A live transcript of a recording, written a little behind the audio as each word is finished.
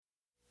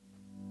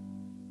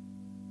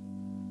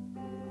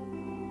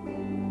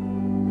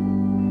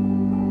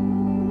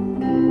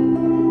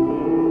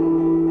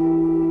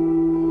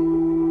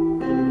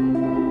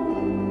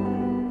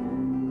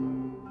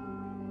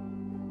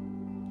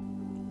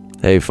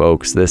Hey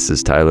folks, this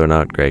is Tyler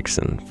Knott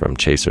Gregson from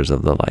Chasers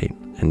of the Light,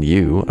 and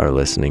you are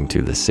listening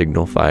to the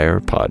Signal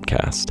Fire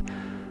Podcast,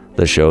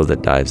 the show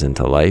that dives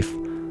into life,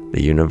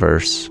 the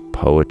universe,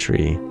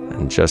 poetry,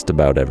 and just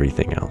about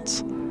everything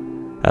else.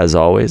 As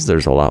always,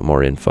 there's a lot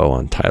more info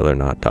on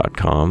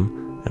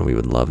tylerknott.com, and we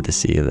would love to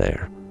see you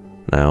there.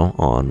 Now,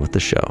 on with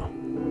the show.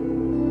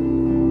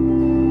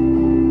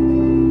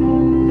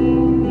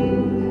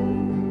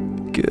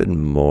 Good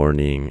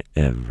morning,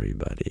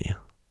 everybody.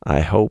 I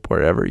hope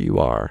wherever you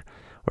are,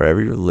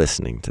 wherever you're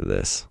listening to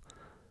this,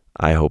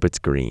 I hope it's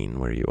green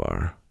where you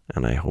are,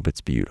 and I hope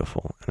it's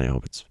beautiful, and I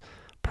hope it's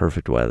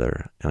perfect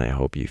weather, and I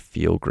hope you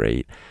feel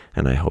great,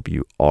 and I hope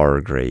you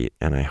are great,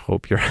 and I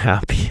hope you're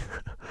happy.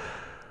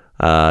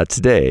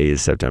 Today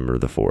is September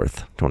the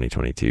 4th,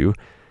 2022,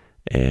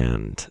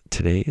 and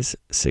today's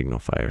Signal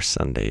Fire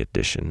Sunday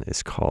edition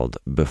is called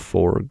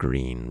Before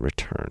Green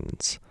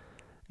Returns,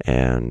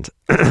 and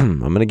I'm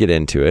going to get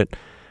into it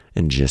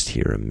in just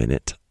here a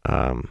minute.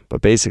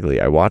 But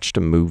basically, I watched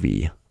a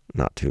movie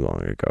not too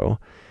long ago,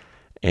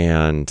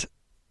 and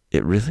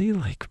it really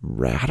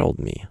rattled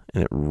me,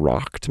 and it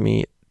rocked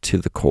me to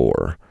the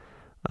core.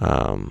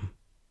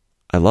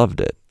 I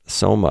loved it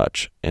so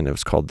much, and it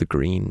was called The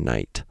Green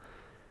Knight.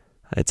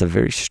 It's a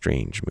very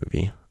strange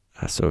movie,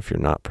 so if you're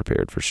not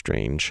prepared for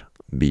strange,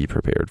 be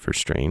prepared for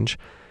strange.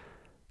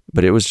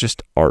 But it was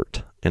just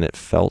art, and it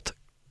felt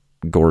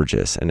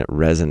gorgeous, and it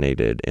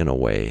resonated in a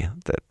way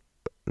that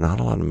not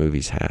a lot of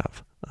movies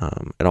have.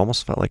 It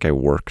almost felt like I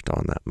worked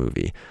on that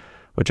movie,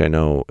 which I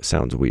know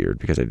sounds weird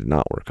because I did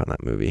not work on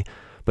that movie,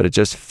 but it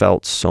just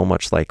felt so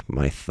much like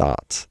my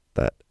thoughts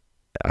that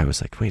I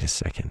was like, wait a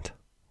second,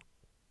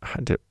 how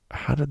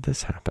did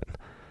this happen?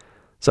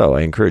 So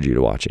I encourage you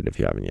to watch it if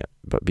you haven't yet,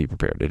 but be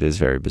prepared. It is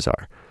very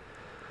bizarre.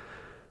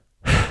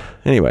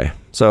 Anyway,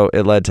 so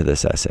it led to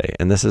this essay,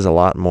 and this is a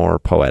lot more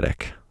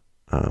poetic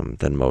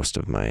than most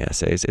of my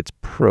essays. It's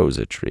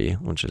prosody,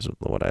 which is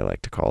what I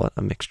like to call it,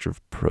 a mixture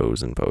of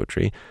prose and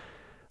poetry.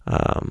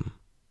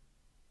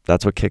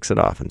 That's what kicks it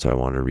off, and so I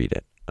want to read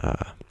it.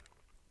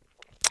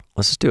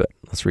 Let's just do it.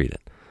 Let's read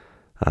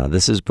it.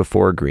 This is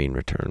Before Green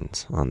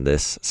Returns on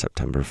this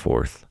September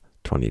 4th,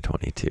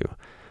 2022.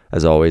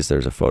 As always,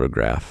 there's a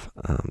photograph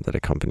that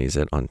accompanies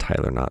it on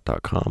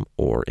tylerknott.com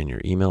or in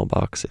your email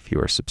box if you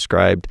are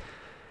subscribed,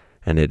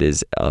 and it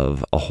is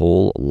of a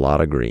whole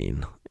lot of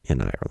green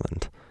in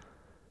Ireland,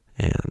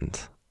 and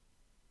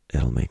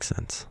it'll make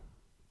sense.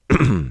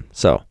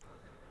 So,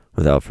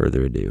 without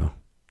further ado,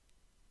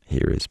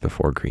 here is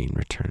Before Green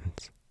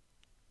Returns.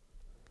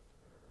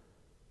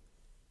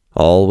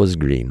 All was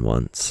green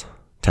once,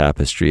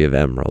 tapestry of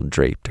emerald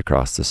draped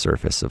across the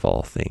surface of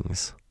all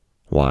things,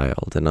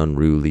 wild and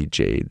unruly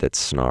jade that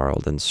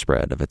snarled and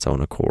spread of its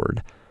own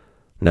accord,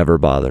 never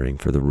bothering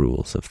for the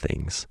rules of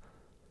things.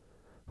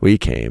 We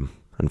came,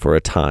 and for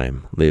a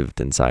time lived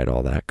inside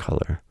all that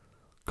color,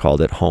 called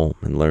it home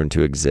and learned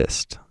to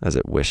exist as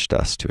it wished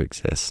us to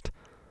exist.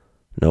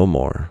 No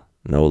more,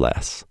 no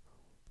less,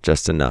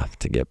 just enough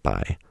to get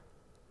by.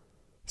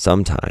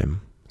 Some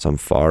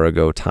far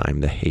ago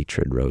time, the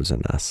hatred rose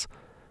in us,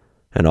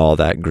 and all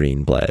that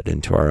green bled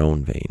into our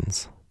own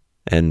veins.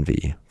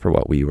 Envy for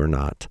what we were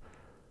not,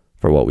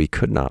 for what we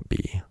could not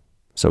be,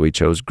 so we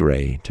chose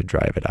gray to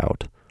drive it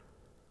out.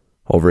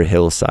 Over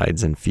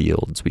hillsides and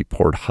fields we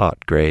poured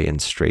hot gray in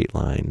straight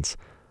lines,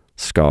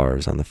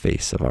 scars on the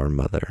face of our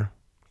mother,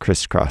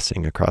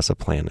 crisscrossing across a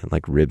planet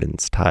like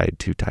ribbons tied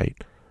too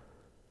tight.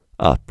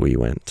 Up we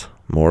went,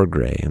 more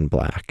gray and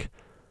black,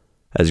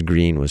 as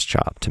green was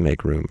chopped to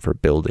make room for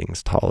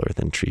buildings taller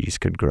than trees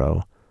could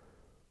grow.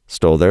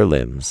 Stole their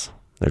limbs,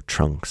 their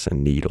trunks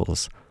and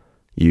needles,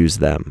 used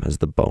them as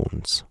the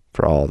bones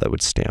for all that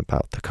would stamp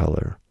out the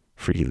color,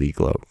 freely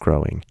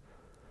growing.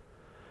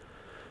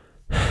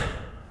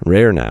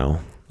 Rare now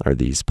are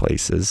these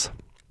places,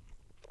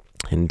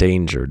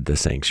 endangered the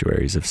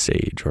sanctuaries of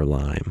sage or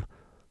lime,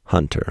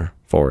 hunter,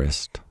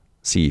 forest,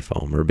 sea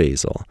foam, or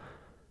basil,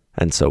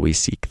 and so we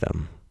seek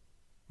them.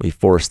 We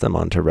force them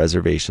onto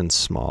reservations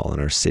small in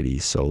our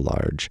cities so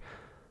large,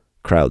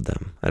 crowd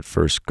them at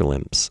first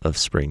glimpse of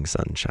spring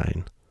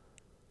sunshine.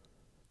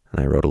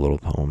 And I wrote a little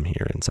poem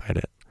here inside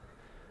it.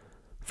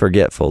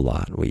 Forgetful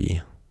lot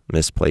we,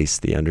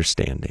 misplaced the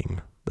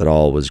understanding that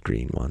all was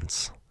green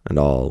once, and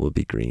all will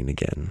be green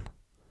again.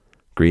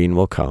 Green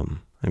will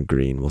come, and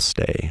green will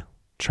stay.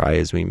 Try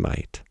as we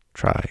might,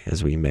 try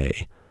as we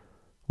may.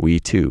 We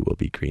too will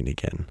be green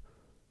again,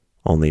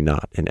 only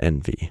not in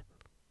envy,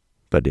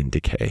 but in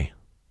decay.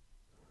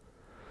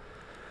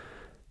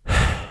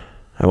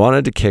 I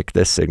wanted to kick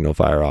this Signal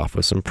Fire off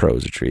with some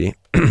prosody,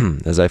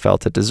 as I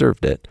felt it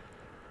deserved it,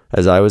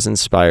 as I was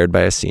inspired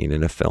by a scene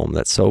in a film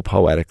that so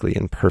poetically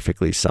and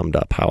perfectly summed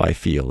up how I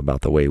feel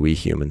about the way we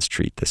humans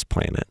treat this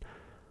planet,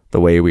 the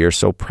way we are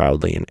so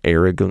proudly and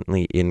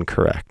arrogantly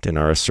incorrect in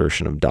our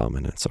assertion of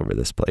dominance over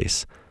this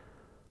place.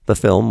 The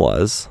film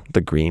was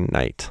The Green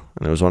Knight,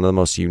 and it was one of the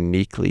most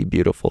uniquely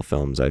beautiful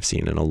films I've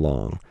seen in a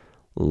long,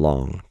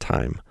 long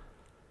time.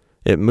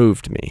 It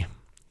moved me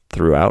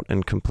throughout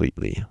and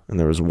completely, and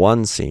there was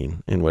one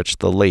scene in which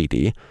the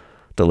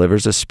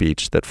delivers a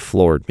speech that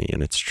floored me in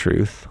its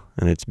truth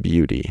and its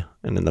beauty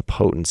and in the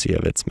potency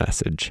of its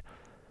message.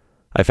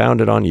 I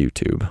found it on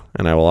YouTube,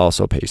 and I will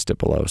also paste it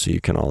below so you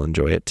can all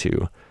enjoy it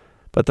too.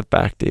 But the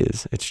fact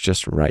is, it's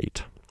just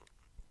right.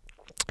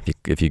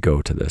 If you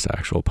go to this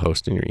actual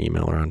post in your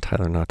email or on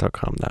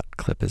tylernott.com, that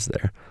clip is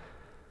there.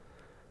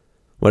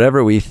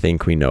 Whatever we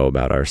think we know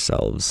about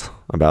ourselves,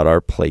 about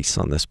our place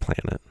on this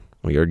planet,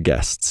 we are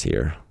guests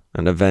here,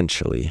 and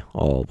eventually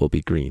all will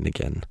be green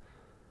again.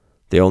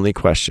 The only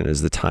question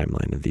is the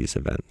timeline of these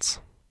events.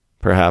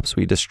 Perhaps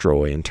we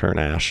destroy and turn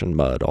ash and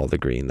mud all the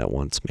green that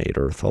once made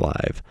Earth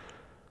alive.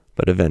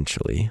 But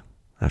eventually,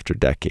 after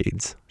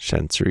decades,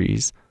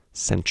 centuries,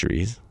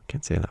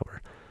 can't say that word,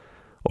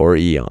 or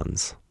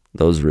eons,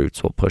 those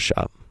roots will push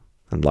up,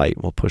 and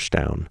light will push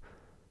down,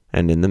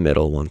 and in the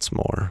middle once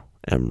more,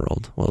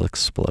 emerald will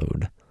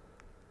explode.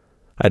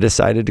 I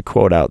decided to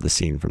quote out the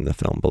scene from the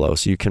film below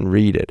so you can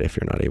read it if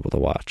you're not able to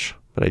watch,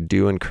 but I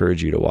do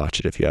encourage you to watch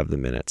it if you have the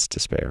minutes to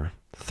spare.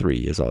 3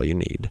 is all you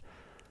need.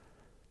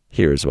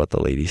 Here's what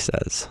the lady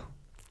says.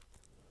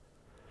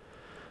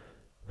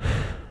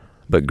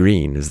 But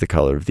green is the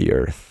color of the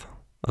earth,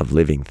 of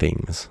living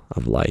things,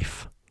 of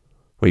life.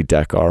 We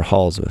deck our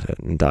halls with it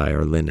and dye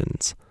our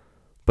linens.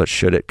 But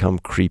should it come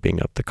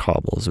creeping up the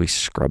cobbles, we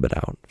scrub it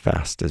out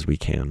fast as we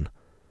can.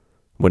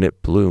 When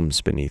it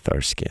blooms beneath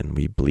our skin,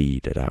 we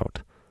bleed it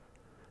out.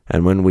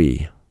 And when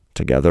we,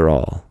 together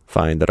all,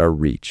 find that our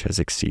reach has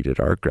exceeded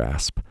our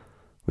grasp,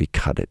 we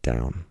cut it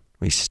down,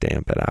 we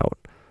stamp it out,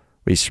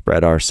 we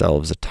spread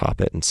ourselves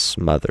atop it and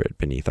smother it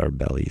beneath our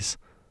bellies.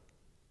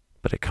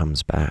 But it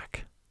comes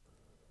back.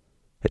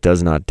 It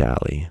does not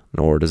dally,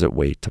 nor does it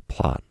wait to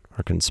plot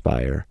or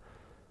conspire.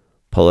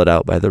 Pull it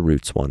out by the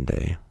roots one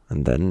day,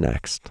 and then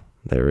next,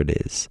 there it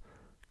is,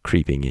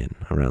 creeping in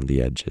around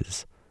the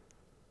edges.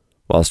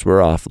 Whilst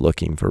we're off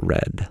looking for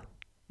red,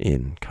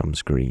 in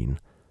comes green.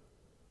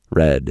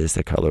 Red is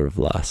the color of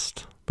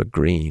lust, but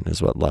green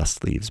is what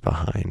lust leaves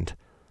behind,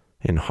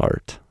 in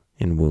heart,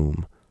 in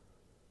womb.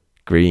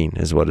 Green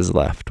is what is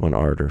left when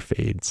ardor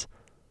fades,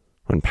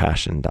 when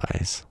passion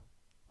dies,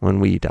 when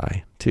we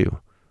die, too.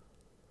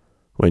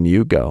 When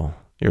you go,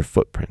 your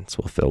footprints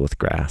will fill with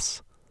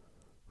grass.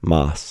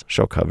 Moss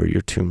shall cover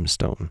your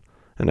tombstone,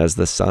 and as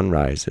the sun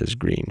rises,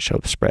 green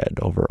shall spread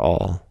over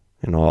all,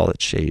 in all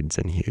its shades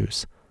and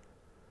hues.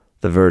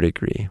 The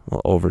verdigris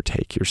will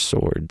overtake your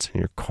swords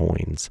and your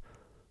coins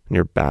and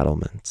your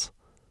battlements,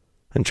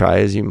 and try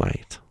as you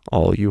might,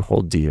 all you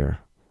hold dear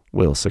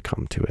will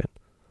succumb to it.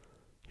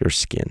 Your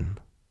skin,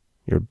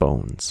 your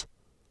bones,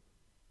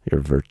 your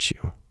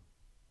virtue.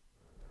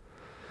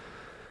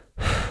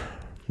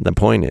 The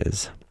point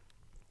is,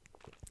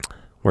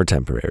 we're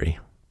temporary.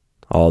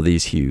 All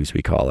these hues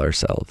we call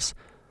ourselves,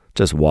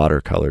 just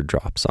watercolor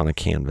drops on a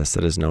canvas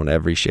that has known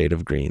every shade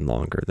of green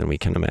longer than we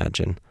can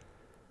imagine.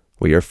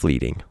 We are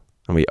fleeting,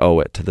 and we owe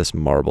it to this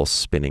marble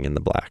spinning in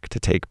the black to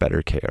take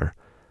better care,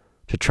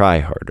 to try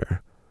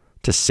harder,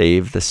 to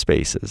save the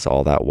spaces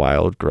all that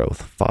wild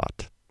growth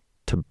fought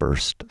to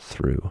burst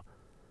through.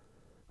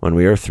 When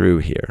we are through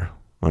here,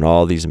 when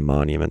all these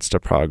monuments to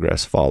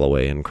progress fall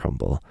away and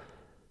crumble,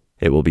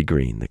 it will be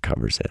green that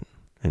covers it,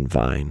 in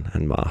vine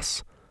and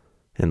moss,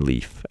 in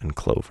leaf and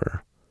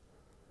clover.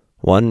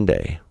 One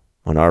day,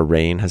 when our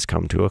reign has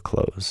come to a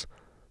close,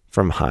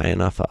 from high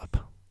enough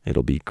up,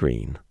 it'll be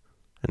green,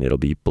 and it'll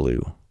be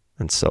blue,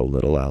 and so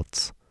little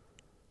else.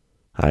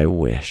 I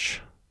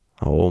wish,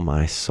 oh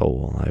my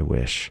soul, I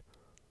wish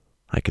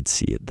I could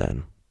see it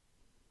then.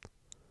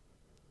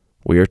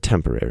 We are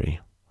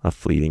temporary, a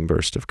fleeting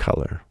burst of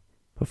color,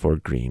 before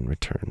green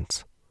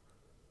returns.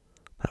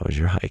 That was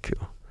your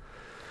haiku.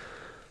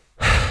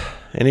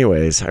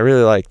 Anyways, I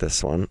really like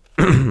this one.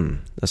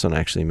 This one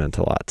actually meant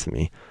a lot to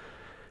me.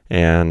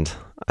 And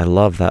I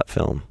love that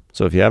film.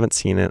 So if you haven't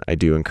seen it, I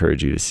do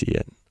encourage you to see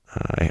it.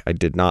 I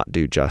did not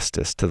do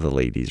justice to the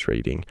lady's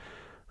rating.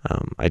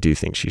 I do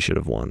think she should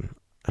have won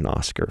an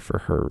Oscar for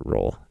her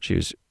role. She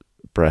was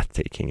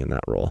breathtaking in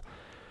that role.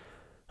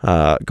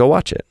 Go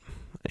watch it.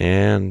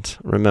 And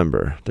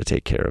remember to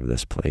take care of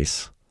this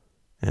place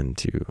and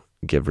to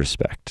give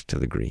respect to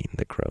the green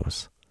that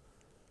grows.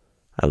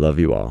 I love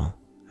you all,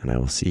 and I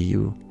will see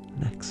you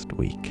next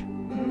week.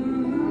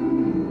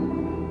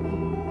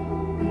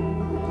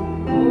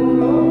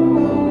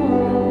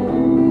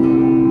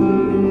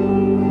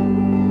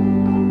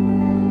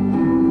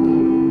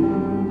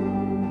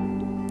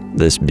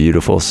 This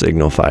beautiful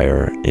Signal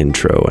Fire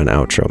intro and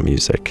outro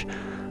music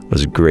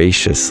was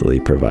graciously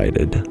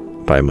provided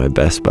by my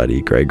best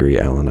buddy, Gregory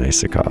Alan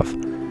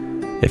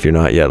Isakov. If you're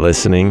not yet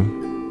listening,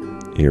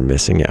 you're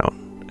missing out.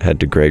 Head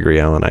to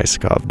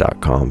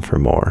GregoryAlanIsakov.com for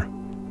more.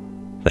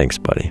 Thanks,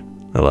 buddy.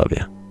 I love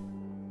you.